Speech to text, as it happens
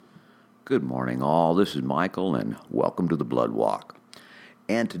Good morning, all. This is Michael, and welcome to the Blood Walk.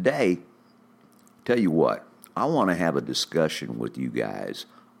 And today, tell you what, I want to have a discussion with you guys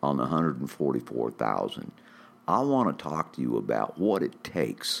on the 144,000. I want to talk to you about what it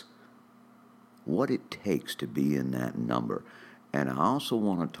takes to be in that number. And I also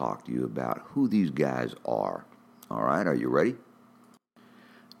want to talk to you about who these guys are. All right, are you ready?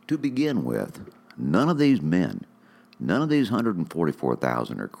 To begin with, none of these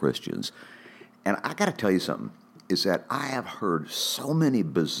 144,000 are Christians. And I got to tell you something, is that I have heard so many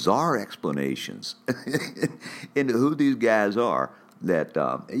bizarre explanations into who these guys are that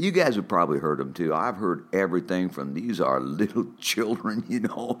you guys have probably heard them too. I've heard everything from these are little children,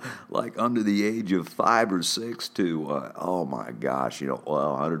 like under the age of 5 or 6 to, oh my gosh,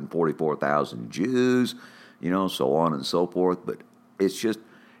 144,000 Jews, so on and so forth. But it's just,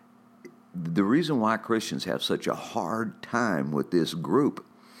 the reason why Christians have such a hard time with this group,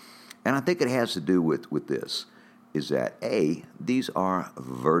 and I think it has to do with this, is that A, these are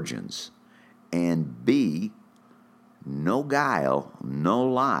virgins, and B, no guile, no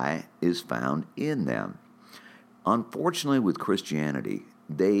lie is found in them. Unfortunately, with Christianity,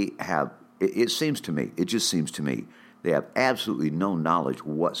 they have, it just seems to me, they have absolutely no knowledge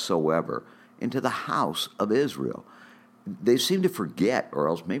whatsoever into the house of Israel. They seem to forget, or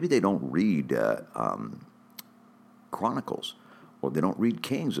else maybe they don't read Chronicles, or they don't read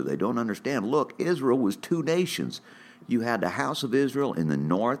Kings, or they don't understand. Look, Israel was 2 nations. You had the house of Israel in the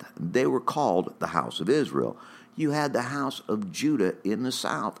north. They were called the house of Israel. You had the house of Judah in the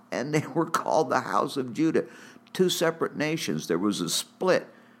south, and they were called the house of Judah. 2 separate nations. There was a split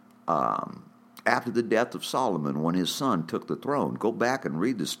after the death of Solomon when his son took the throne. Go back and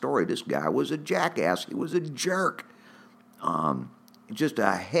read the story. This guy was a jackass. He was a jerk. Just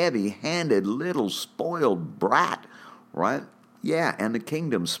a heavy-handed little spoiled brat, right? Yeah, and the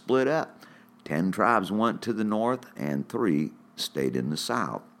kingdom split up. 10 tribes went to the north, and 3 stayed in the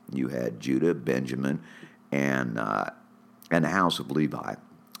south. You had Judah, Benjamin, and the house of Levi.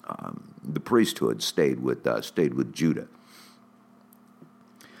 The priesthood stayed with Judah.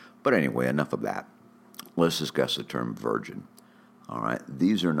 But anyway, enough of that. Let's discuss the term virgin. All right,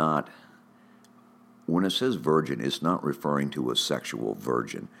 these are not. When it says virgin, it's not referring to a sexual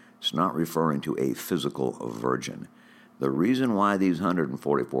virgin. It's not referring to a physical virgin. The reason why these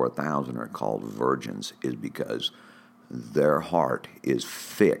 144,000 are called virgins is because their heart is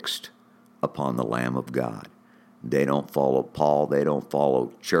fixed upon the Lamb of God. They don't follow Paul. They don't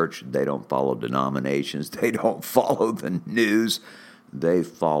follow church. They don't follow denominations. They don't follow the news. They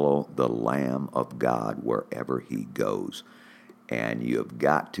follow the Lamb of God wherever he goes. And you've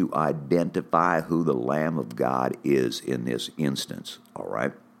got to identify who the Lamb of God is in this instance, all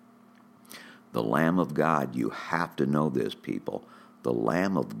right? The Lamb of God, you have to know this, people. The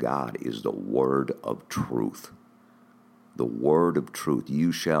Lamb of God is the word of truth. The word of truth.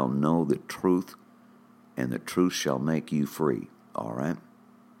 You shall know the truth, and the truth shall make you free, all right?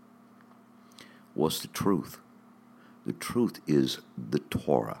 What's the truth? The truth is the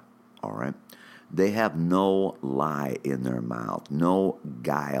Torah, all right? They have no lie in their mouth. No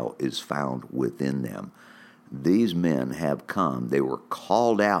guile is found within them. These men have come. They were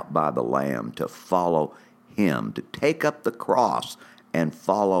called out by the Lamb to follow him, to take up the cross and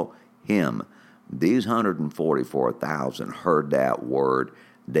follow him. These 144,000 heard that word.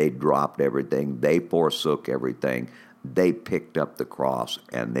 They dropped everything. They forsook everything. They picked up the cross,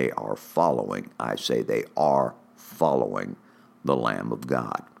 and they are following. I say they are following the Lamb of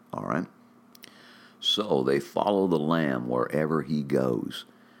God. All right? So they follow the Lamb wherever he goes.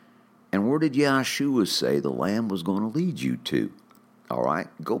 And where did Yahshua say the Lamb was going to lead you to? All right?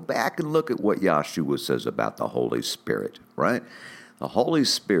 Go back and look at what Yahshua says about the Holy Spirit, right? The Holy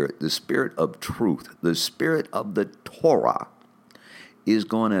Spirit, the Spirit of truth, the Spirit of the Torah, is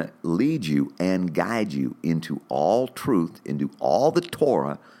going to lead you and guide you into all truth, into all the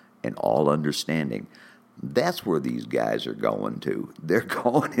Torah, and all understanding. That's where these guys are going to. They're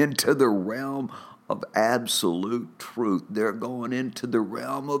going into the realm of absolute truth. They're going into the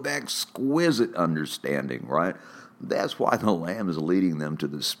realm of exquisite understanding, right? That's why the Lamb is leading them to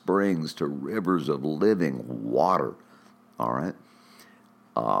the springs, to rivers of living water, all right?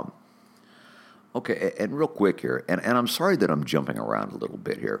 Okay, and real quick here, and I'm sorry that I'm jumping around a little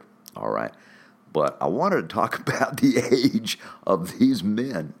bit here, all right? But I wanted to talk about the age of these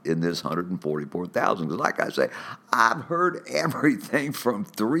men in this 144,000. Because like I say, I've heard everything from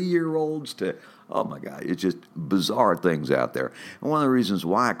 3-year-olds to, oh my God, it's just bizarre things out there. And one of the reasons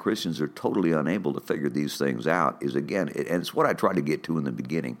why Christians are totally unable to figure these things out is, again, and it's what I tried to get to in the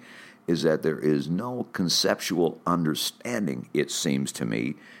beginning, is that there is no conceptual understanding, it seems to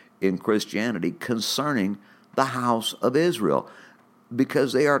me, in Christianity concerning the house of Israel,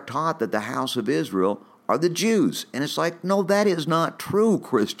 because they are taught that the house of Israel are the Jews. And it's like, no, that is not true,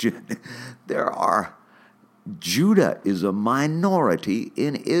 Christian. Judah is a minority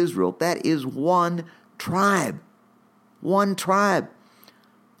in Israel. That is one tribe. One tribe.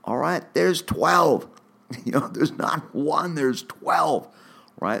 All right? There's 12. There's not one, there's 12.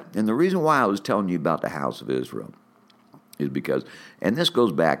 Right? And the reason why I was telling you about the house of Israel is because, and this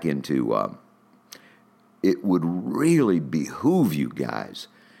goes back into, it would really behoove you guys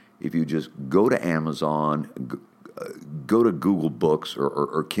if you just go to Amazon, go to Google Books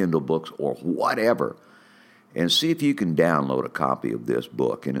or Kindle Books or whatever, and see if you can download a copy of this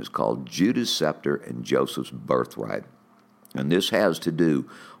book. And it's called Judah's Scepter and Joseph's Birthright. And this has to do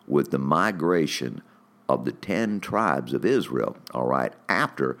with the migration of the 10 tribes of Israel, all right,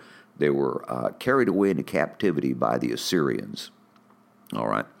 after they were carried away into captivity by the Assyrians, all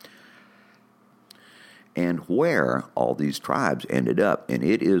right, and where all these tribes ended up. And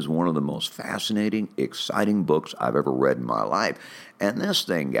it is one of the most fascinating, exciting books I've ever read in my life. And this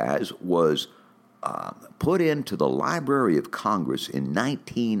thing, guys, was put into the Library of Congress in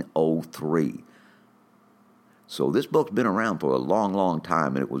 1903. So this book's been around for a long, long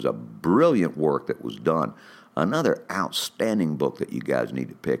time, and it was a brilliant work that was done. Another outstanding book that you guys need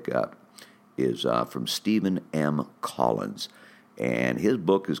to pick up is from Stephen M. Collins, and his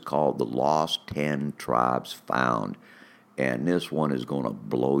book is called The Lost 10 Tribes Found, and this one is going to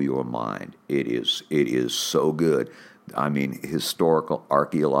blow your mind. It is so good. I mean, historical,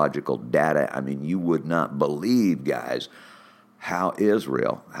 archaeological data. I mean, you would not believe, guys, how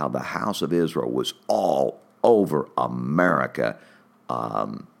the house of Israel was all over America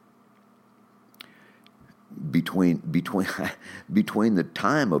between the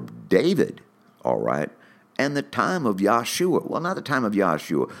time of David, all right, and the time of Yahshua. Well, not the time of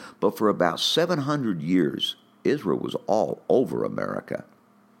Yahshua, but for about 700 years, Israel was all over America.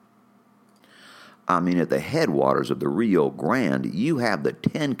 I mean, at the headwaters of the Rio Grande, you have the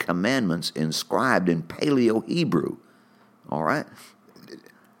 10 Commandments inscribed in Paleo-Hebrew, all right?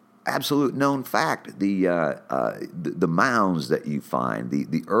 Absolute known fact. The mounds that you find,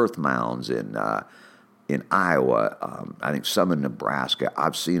 the earth mounds in Iowa, I think some in Nebraska.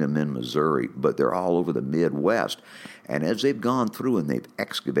 I've seen them in Missouri, but they're all over the Midwest. And as they've gone through and they've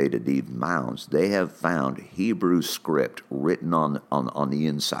excavated these mounds, they have found Hebrew script written on the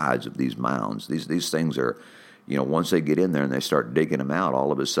insides of these mounds. These things are, once they get in there and they start digging them out,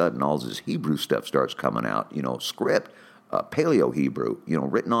 all of a sudden all this Hebrew stuff starts coming out. Script. Paleo-Hebrew,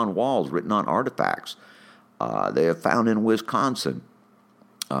 written on walls, written on artifacts. They have found in Wisconsin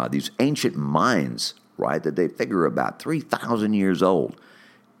these ancient mines, right, that they figure about 3,000 years old.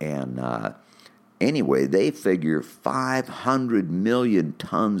 And anyway, they figure 500 million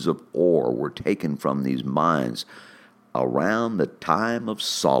tons of ore were taken from these mines around the time of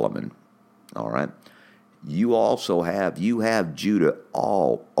Solomon, all right? You have Judah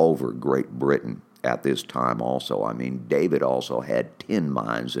all over Great Britain at this time also. I mean, David also had tin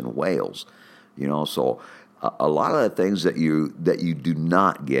mines in Wales, so a lot of the things that you do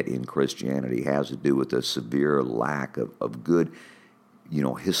not get in Christianity has to do with a severe lack of good,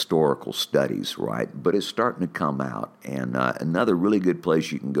 historical studies, right? But it's starting to come out. And another really good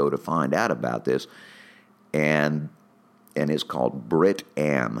place you can go to find out about this, and it's called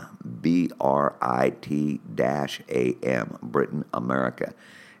Brit-Am, BRIT-AM, Britain, America.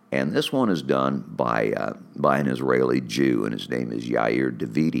 And this one is done by an Israeli Jew, and his name is Yair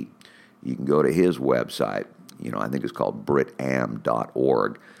Davidi. You can go to his website. I think it's called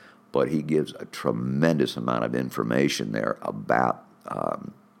britam.org. But he gives a tremendous amount of information there about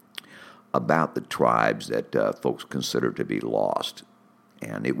the tribes that folks consider to be lost.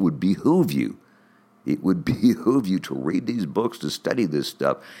 And it would behoove you. It would behoove you to read these books, to study this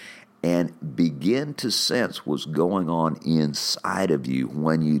stuff, and begin to sense what's going on inside of you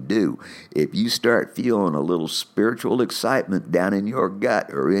when you do. If you start feeling a little spiritual excitement down in your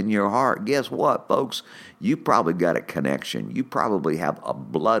gut or in your heart, guess what, folks? You probably got a connection. You probably have a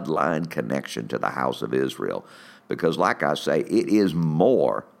bloodline connection to the house of Israel. Because like I say, it is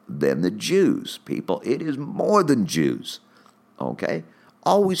more than the Jews, people. It is more than Jews, okay?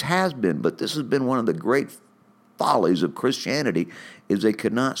 Always has been, but this has been one of the great follies of Christianity, is they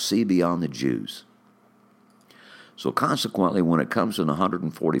could not see beyond the Jews. So consequently, when it comes to the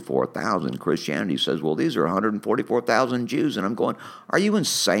 144,000, Christianity says, well, these are 144,000 Jews. And I'm going, are you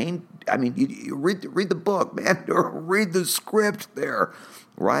insane? I mean, you read the book, man, or read the script there,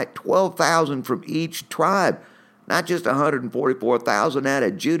 right? 12,000 from each tribe. Not just 144,000 out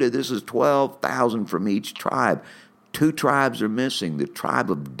of Judah. This is 12,000 from each tribe. Two tribes are missing, the tribe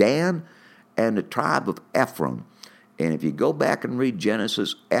of Dan and the tribe of Ephraim. And if you go back and read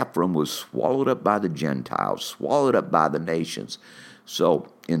Genesis, Ephraim was swallowed up by the Gentiles, swallowed up by the nations. So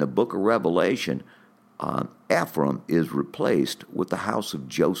in the book of Revelation, Ephraim is replaced with the house of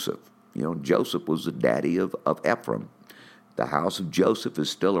Joseph. You know, Joseph was the daddy of Ephraim. The house of Joseph is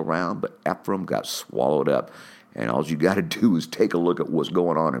still around, but Ephraim got swallowed up. And all you got to do is take a look at what's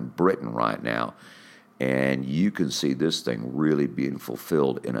going on in Britain right now. And you can see this thing really being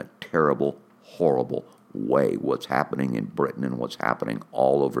fulfilled in a terrible, horrible way. What's happening in Britain and what's happening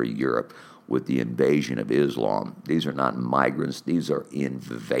all over Europe with the invasion of Islam. These are not migrants. These are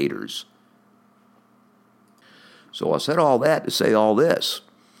invaders. So I said all that to say all this,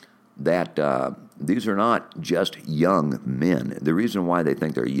 that these are not just young men. The reason why they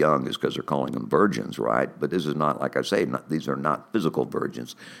think they're young is because they're calling them virgins, right? But this is not, like I say, these are not physical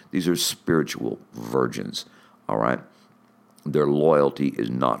virgins. These are spiritual virgins, all right? Their loyalty is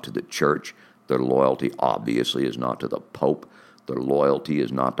not to the church. Their loyalty, obviously, is not to the Pope. Their loyalty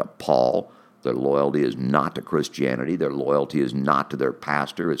is not to Paul. Their loyalty is not to Christianity. Their loyalty is not to their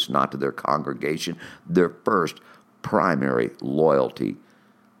pastor. It's not to their congregation. Their first primary loyalty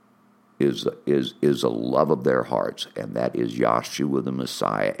is a love of their hearts, and that is Yahshua the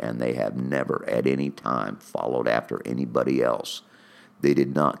Messiah, and they have never at any time followed after anybody else. They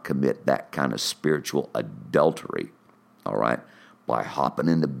did not commit that kind of spiritual adultery, all right, by hopping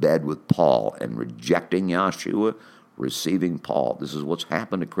into bed with Paul and rejecting Yahshua, receiving Paul. This is what's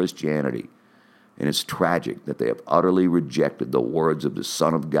happened to Christianity, and it's tragic that they have utterly rejected the words of the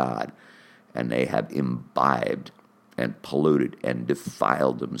Son of God, and they have imbibed and polluted and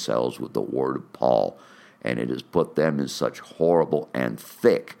defiled themselves with the word of Paul. And it has put them in such horrible and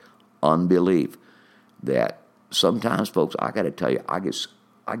thick unbelief that sometimes, folks, I got to tell you, I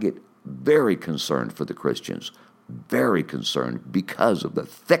get very concerned for the Christians, very concerned because of the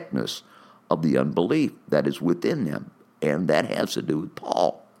thickness of the unbelief that is within them. And that has to do with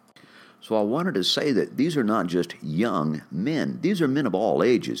Paul. So I wanted to say that these are not just young men. These are men of all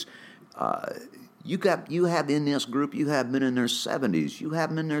ages. You have in this group, you have men in their 70s, you have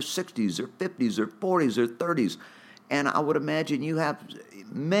them in their 60s or 50s or 40s or 30s, and I would imagine you have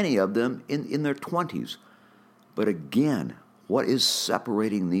many of them in their 20s. But again, what is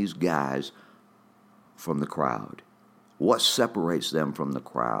separating these guys from the crowd? What separates them from the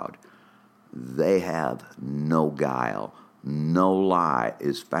crowd? They have no guile. No lie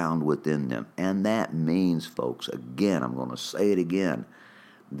is found within them. And that means, folks, again, I'm going to say it again,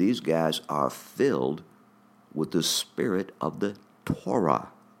 these guys are filled with the spirit of the Torah,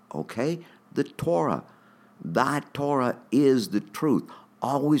 okay? The Torah. Thy Torah is the truth.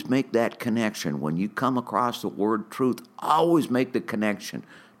 Always make that connection. When you come across the word truth, always make the connection.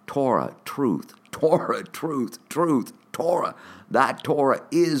 Torah, truth. Torah, truth, truth, Torah. Thy Torah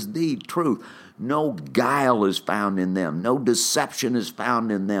is the truth. No guile is found in them. No deception is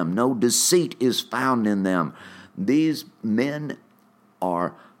found in them. No deceit is found in them. These men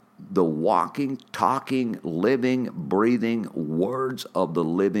are the walking, talking, living, breathing words of the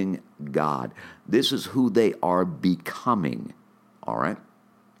living God. This is who they are becoming, all right?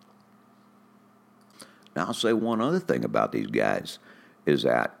 Now, I'll say one other thing about these guys is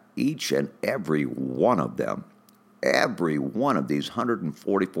that each and every one of them, every one of these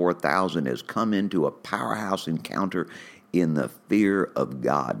 144,000 has come into a powerhouse encounter in the fear of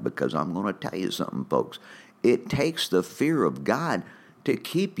God, because I'm going to tell you something, folks. It takes the fear of God to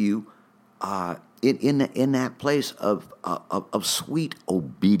keep you in that place of sweet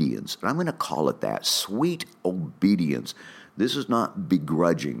obedience. And I'm going to call it that, sweet obedience. This is not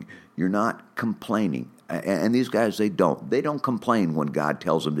begrudging. You're not complaining. And these guys, they don't complain when God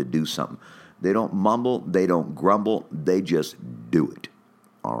tells them to do something. They don't mumble. They don't grumble. They just do it.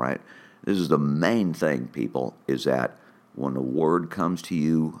 All right? This is the main thing, people, is that when the word comes to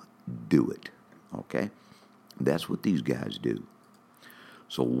you, do it. Okay? That's what these guys do.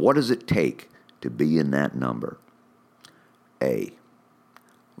 So what does it take to be in that number?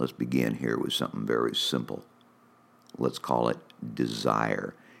 Let's begin here with something very simple. Let's call it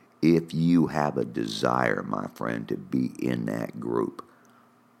desire. If you have a desire, my friend, to be in that group,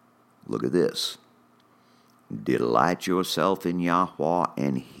 look at this. Delight yourself in Yahweh,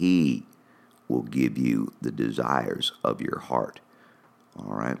 and He will give you the desires of your heart.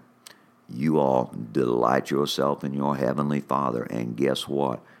 All right? You all delight yourself in your Heavenly Father, and guess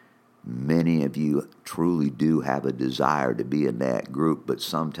what? Many of you truly do have a desire to be in that group, but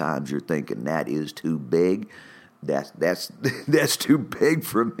sometimes you're thinking that is too big. That's that's too big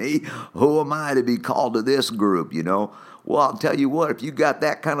for me. Who am I to be called to this group, you know? Well, I'll tell you what, if you got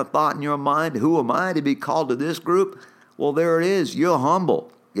that kind of thought in your mind, who am I to be called to this group? Well, there it is. You're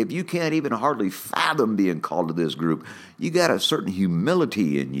humble. If you can't even hardly fathom being called to this group, you got a certain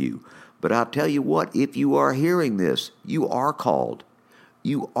humility in you. But I'll tell you what, if you are hearing this, you are called.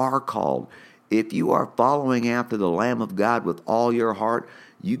 You are called. If you are following after the Lamb of God with all your heart,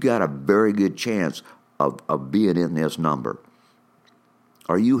 you got a very good chance of being in this number.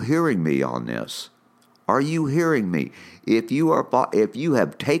 Are you hearing me on this? Are you hearing me? If you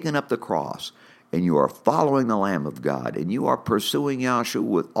have taken up the cross and you are following the Lamb of God and you are pursuing Yahshua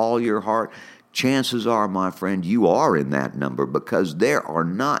with all your heart, chances are, my friend, you are in that number, because there are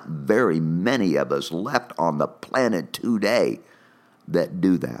not very many of us left on the planet today that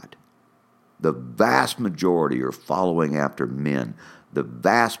do that. The vast majority are following after men. The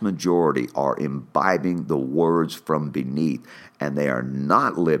vast majority are imbibing the words from beneath, and they are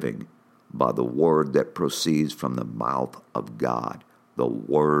not living by the word that proceeds from the mouth of God, the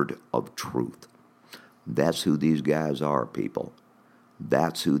word of truth. That's who these guys are, people.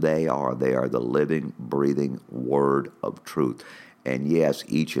 That's who they are. They are the living, breathing word of truth. And yes,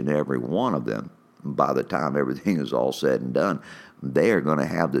 each and every one of them, by the time everything is all said and done, they are going to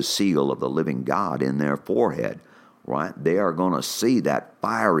have the seal of the living God in their forehead, right? They are going to see that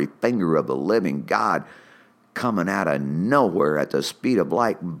fiery finger of the living God coming out of nowhere at the speed of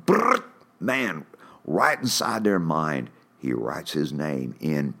light. Man, right inside their mind, he writes his name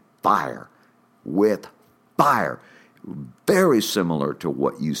in fire, with fire. Very similar to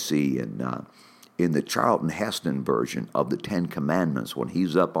what you see in the Charlton Heston version of the Ten Commandments, when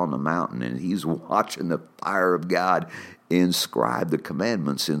he's up on the mountain and he's watching the fire of God inscribe the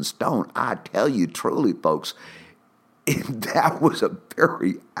commandments in stone. I tell you truly, folks, that was a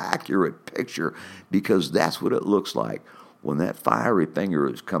very accurate picture, because that's what it looks like when that fiery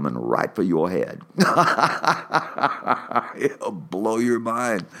finger is coming right for your head. It'll blow your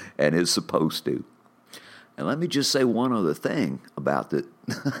mind, and it's supposed to. And let me just say one other thing about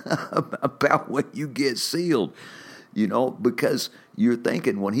about when you get sealed, you know, because you're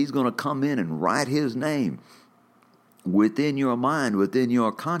thinking when he's going to come in and write his name within your mind, within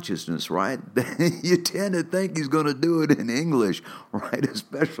your consciousness, right? You tend to think he's going to do it in English, right?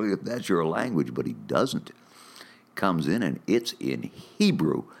 Especially if that's your language, but he doesn't. Comes in and it's in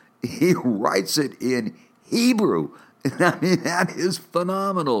Hebrew. He writes it in Hebrew. I mean, that is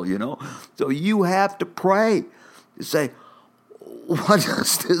phenomenal, you know. So you have to pray. Say, what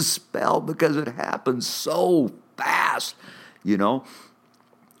does this spell? Because it happens so fast, you know.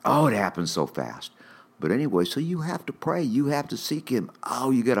 Oh, it happens so fast. But anyway, so you have to pray. You have to seek him.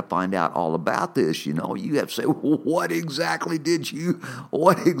 Oh, you got to find out all about this, you know. You have to say, well, what exactly does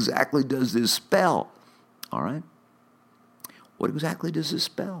this spell? All right? What exactly does this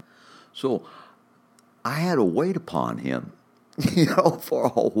spell? So I had to wait upon him, you know, for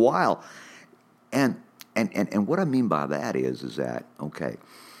a while. And what I mean by that is that, okay,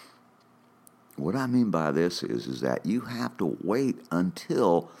 what I mean by this is that you have to wait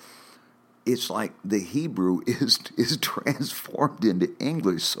until it's like the Hebrew is transformed into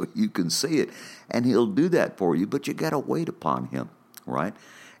English so you can see it. And he'll do that for you, but you got to wait upon him, right?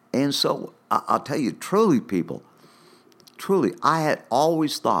 And so I'll tell you, truly, people, truly, I had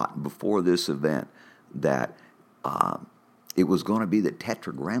always thought before this event that it was going to be the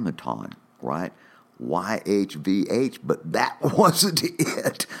Tetragrammaton, right? YHVH, but that wasn't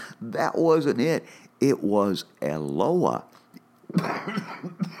it. That wasn't it. It was Eloah.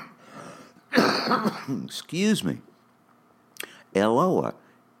 Excuse me. Eloah,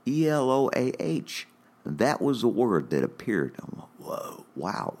 Eloah. That was the word that appeared. Whoa,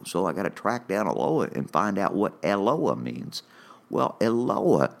 wow. So I got to track down Eloah and find out what Eloah means. Well,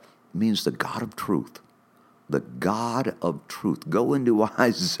 Eloah means the God of truth. The God of truth. Go into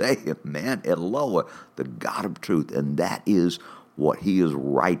Isaiah, man. Eloah, the God of truth. And that is what he is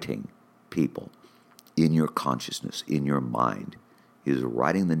writing, people, in your consciousness, in your mind. He is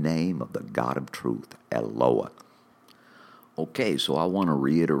writing the name of the God of truth, Eloah. Okay, so I want to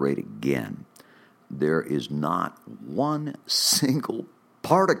reiterate again. There is not one single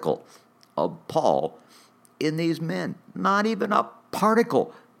particle of Paul in these men. Not even a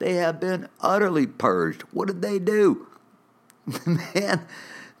particle. They have been utterly purged. What did they do? Man,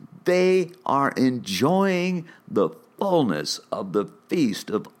 they are enjoying the fullness of the feast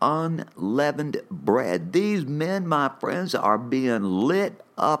of unleavened bread. These men, my friends, are being lit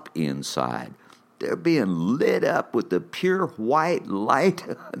up inside. They're being lit up with the pure white light,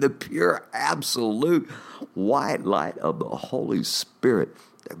 the pure absolute white light of the Holy Spirit.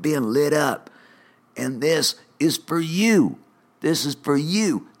 They're being lit up. And this is for you. This is for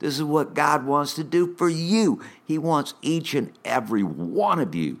you. This is what God wants to do for you. He wants each and every one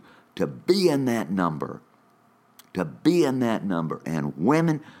of you to be in that number. To be in that number. And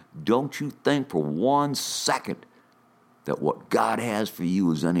women, don't you think for 1 second that what God has for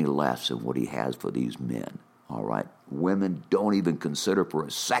you is any less than what he has for these men. All right? Women, don't even consider for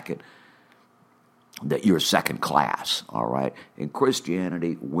a second that you're second class. All right? In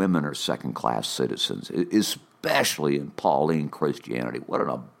Christianity, women are second-class citizens, especially in Pauline Christianity. What an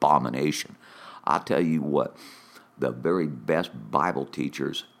abomination. I'll tell you what. The very best Bible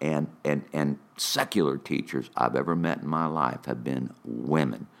teachers and secular teachers I've ever met in my life have been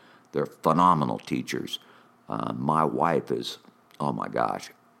women. They're phenomenal teachers. My wife is, oh my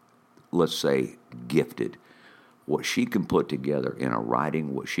gosh, let's say gifted. What she can put together in a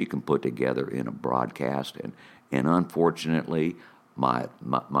writing, what she can put together in a broadcast, and unfortunately, my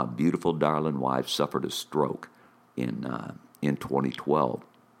beautiful darling wife suffered a stroke in 2012,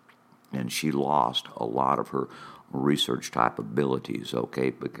 and she lost a lot of her research type abilities,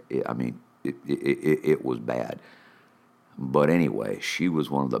 okay? I mean, it was bad. But anyway, she was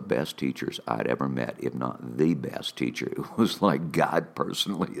one of the best teachers I'd ever met, if not the best teacher. It was like God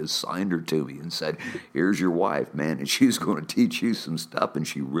personally assigned her to me and said, here's your wife, man, and she's going to teach you some stuff, and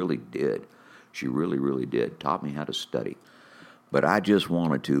she really did. She really, really did. Taught me how to study. But I just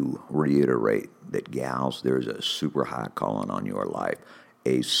wanted to reiterate that, gals, there's a super high calling on your life.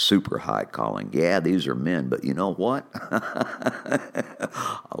 A super high calling. Yeah, these are men, but you know what? A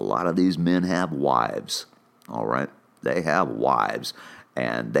lot of these men have wives, all right? They have wives,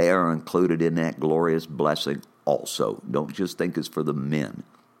 and they are included in that glorious blessing also. Don't just think it's for the men,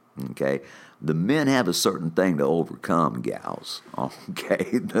 okay? The men have a certain thing to overcome, gals,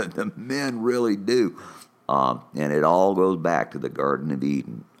 okay? The men really do, and it all goes back to the Garden of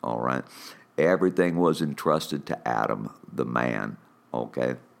Eden, all right? Everything was entrusted to Adam, the man.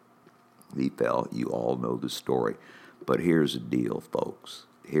 Okay, he fell. You all know the story. But here's the deal, folks.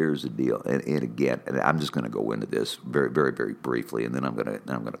 Here's the deal. And again, and I'm just going to go into this very, very, very briefly, and then I'm going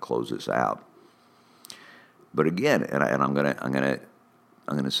to close this out. But again, and I'm going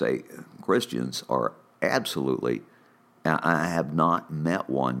to say, Christians are absolutely. I have not met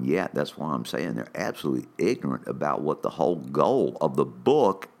one yet. That's why I'm saying they're absolutely ignorant about what the whole goal of the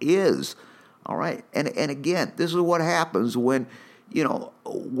book is. All right, and again, this is what happens when. You know,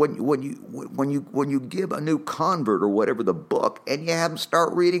 when you give a new convert or whatever the book, and you have him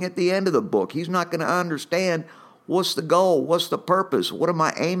start reading at the end of the book, he's not going to understand what's the goal, what's the purpose, what am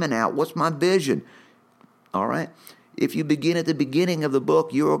I aiming at, what's my vision. All right? If you begin at the beginning of the book,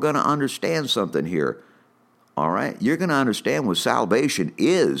 you're going to understand something here. All right? You're going to understand what salvation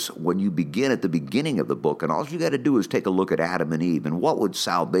is when you begin at the beginning of the book, and all you got to do is take a look at Adam and Eve, and what would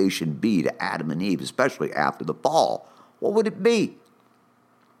salvation be to Adam and Eve, especially after the fall? What would it be?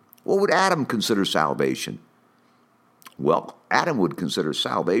 What would Adam consider salvation? Well, Adam would consider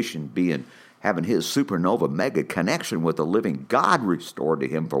salvation being having his supernova mega connection with the living God restored to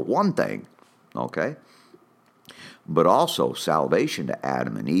him, for one thing, okay? But also salvation to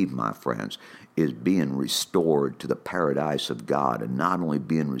Adam and Eve, my friends, is being restored to the paradise of God, and not only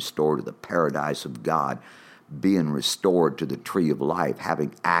being restored to the paradise of God, being restored to the tree of life,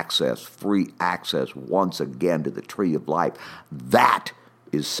 having access, free access once again to the tree of life. That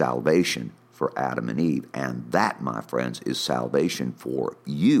is salvation for Adam and Eve. And that, my friends, is salvation for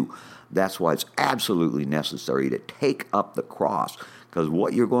you. That's why it's absolutely necessary to take up the cross. Because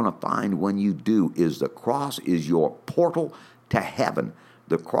what you're going to find when you do is the cross is your portal to heaven.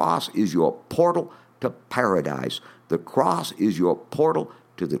 The cross is your portal to paradise. The cross is your portal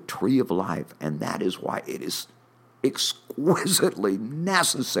to the tree of life. And that is why it is exquisitely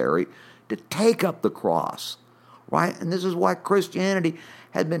necessary to take up the cross. Right? And this is why Christianity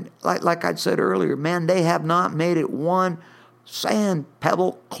had been, like I'd said earlier, man, they have not made it one sand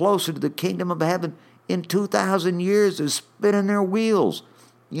pebble closer to the kingdom of heaven in 2,000 years. They're spinning their wheels,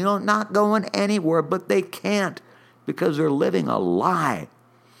 you know, not going anywhere, but they can't because they're living a lie.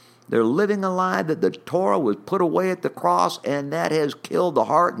 They're living a lie that the Torah was put away at the cross, and that has killed the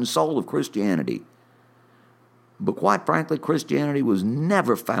heart and soul of Christianity. But quite frankly, Christianity was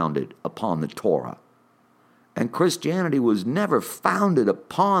never founded upon the Torah. And Christianity was never founded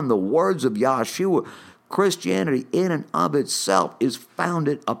upon the words of Yahshua. Christianity in and of itself is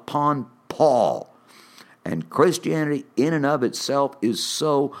founded upon Paul. And Christianity in and of itself is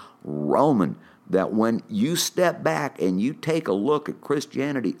so Roman that when you step back and you take a look at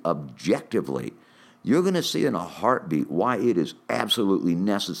Christianity objectively, you're going to see in a heartbeat why it is absolutely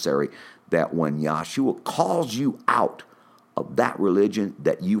necessary that when Yahshua calls you out of that religion,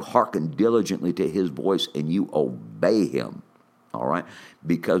 that you hearken diligently to his voice and you obey him. All right?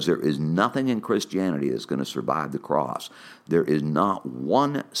 Because there is nothing in Christianity that's going to survive the cross. There is not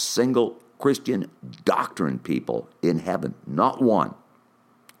one single Christian doctrine, people, in heaven. Not one.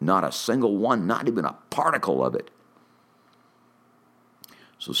 Not a single one. Not even a particle of it.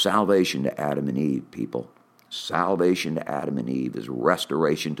 So salvation to Adam and Eve, people. Salvation to Adam and Eve is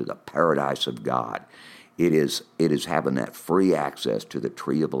restoration to the paradise of God. It is having that free access to the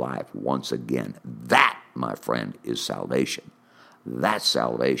tree of life once again. That, my friend, is salvation. That's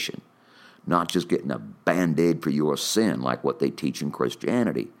salvation. Not just getting a Band-Aid for your sin like what they teach in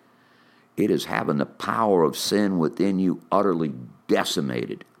Christianity. It is having the power of sin within you utterly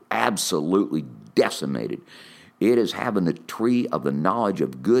decimated. Absolutely decimated. It is having the tree of the knowledge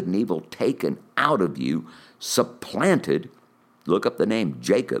of good and evil taken out of you, supplanted, look up the name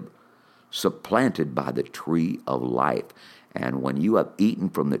Jacob, supplanted by the tree of life. And when you have eaten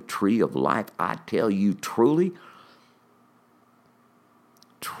from the tree of life, I tell you truly,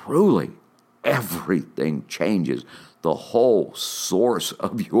 everything changes. The whole source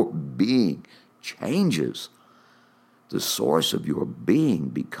of your being changes. The source of your being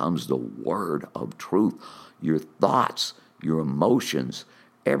becomes the word of truth. Your thoughts, your emotions,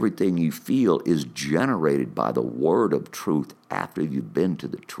 everything you feel is generated by the word of truth after you've been to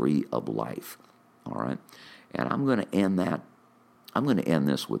the tree of life. All right? And I'm going to end that. I'm going to end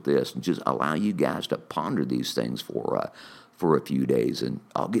this with this and just allow you guys to ponder these things for a few days, and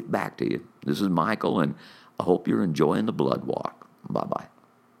I'll get back to you. This is Michael, and I hope you're enjoying the blood walk. Bye-bye.